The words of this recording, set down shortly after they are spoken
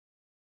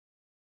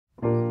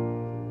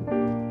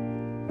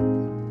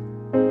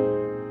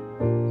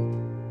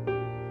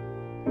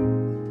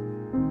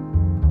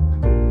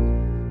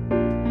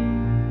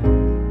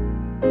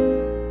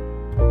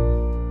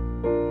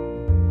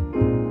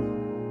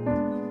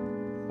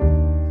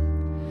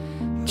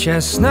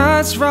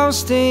Chestnuts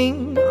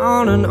roasting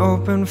on an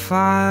open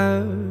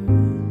fire,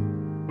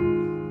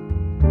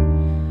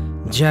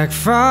 Jack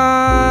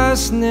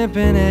Frost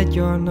nipping at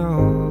your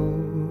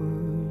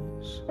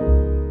nose,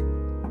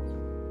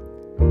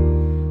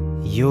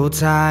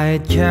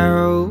 Yuletide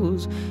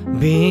carols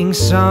being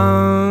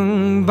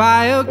sung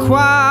by a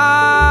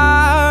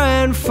choir,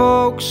 and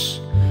folks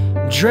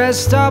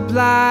dressed up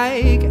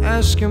like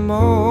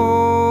Eskimos.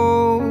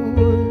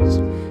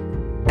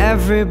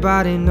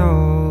 Everybody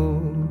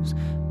knows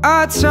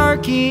a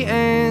turkey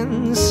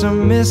and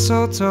some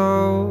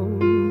mistletoe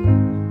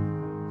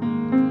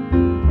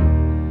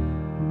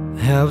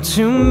help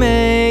to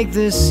make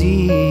the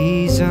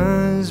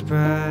seasons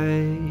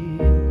bright.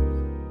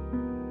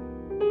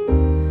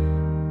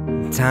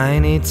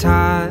 Tiny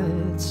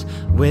tots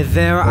with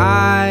their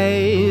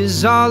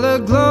eyes all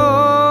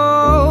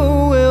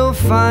aglow will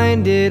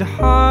find it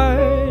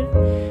hard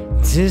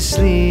to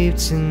sleep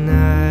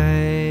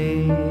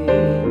tonight.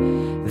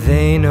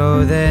 They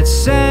know that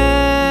Santa's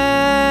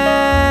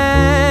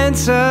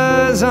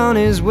on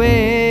his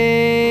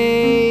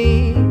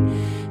way.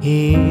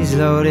 He's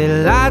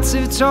loaded lots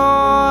of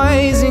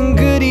toys and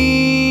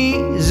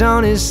goodies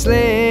on his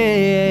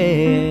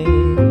sleigh,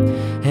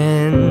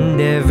 and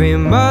every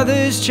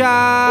mother's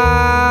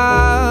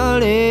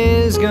child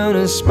is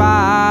gonna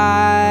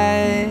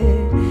spy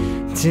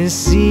to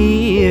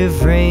see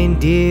if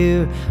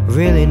reindeer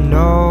really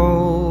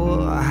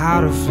know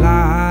how to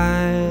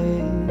fly.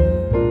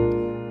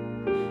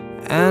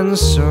 And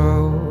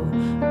so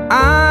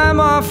I'm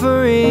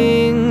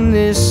offering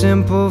this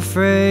simple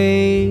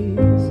phrase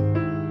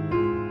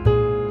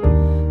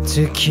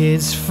to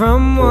kids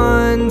from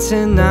 1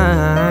 to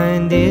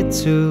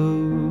 92.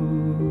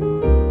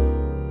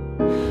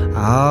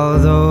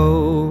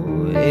 Although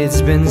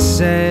it's been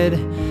said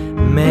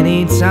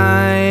many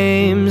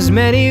times,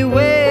 many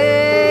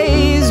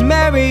ways,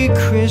 Merry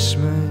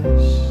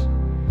Christmas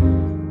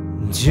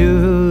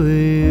to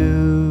you.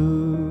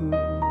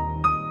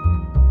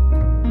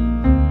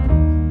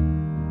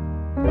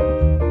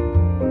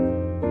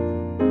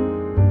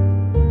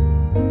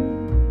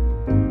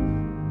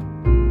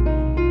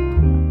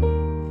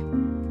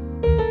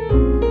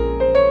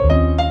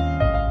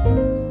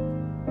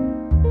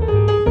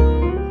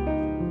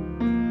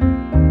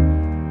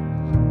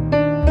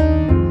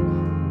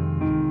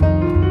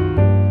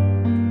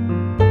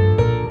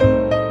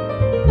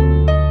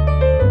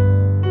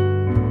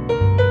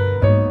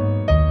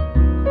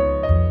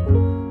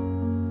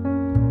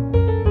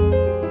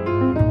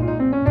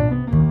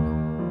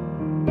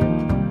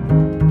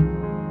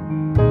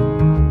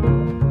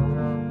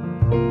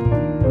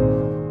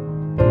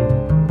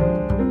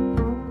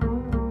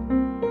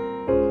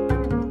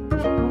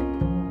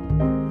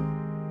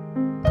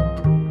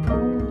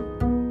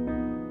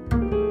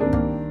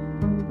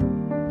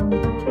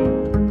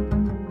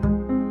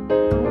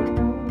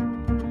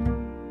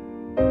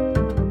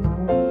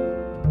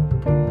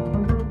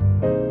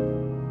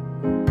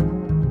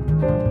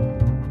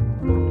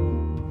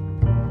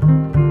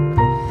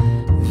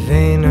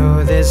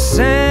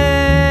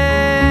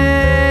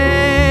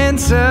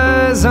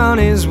 Santa's on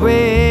his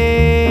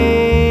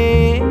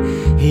way.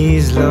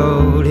 He's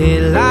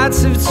loaded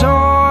lots of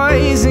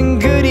toys and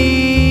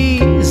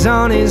goodies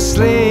on his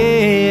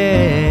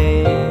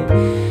sleigh,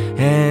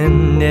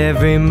 and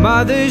every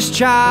mother's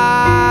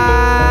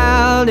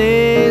child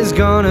is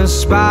gonna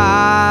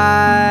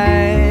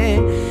spy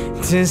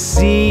to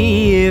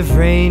see if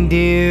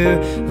reindeer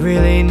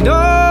really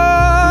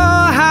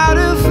know how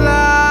to fly.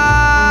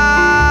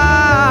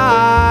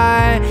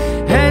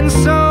 And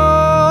so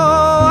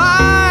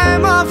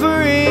I'm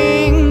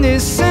offering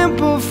this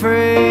simple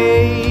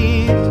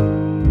phrase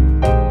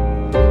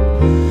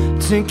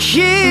to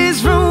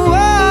kids from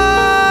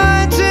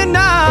 1 to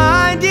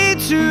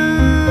 92.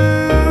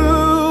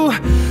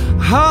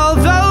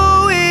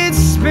 Although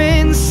it's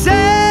been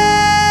said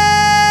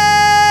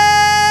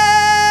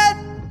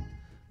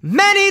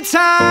many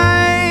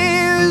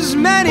times,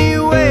 many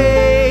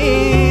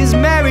ways,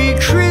 Merry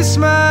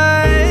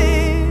Christmas,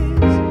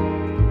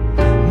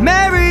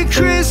 Merry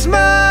Christmas,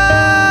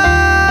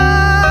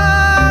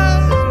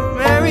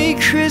 Merry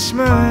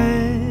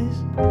Christmas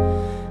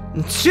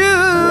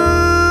to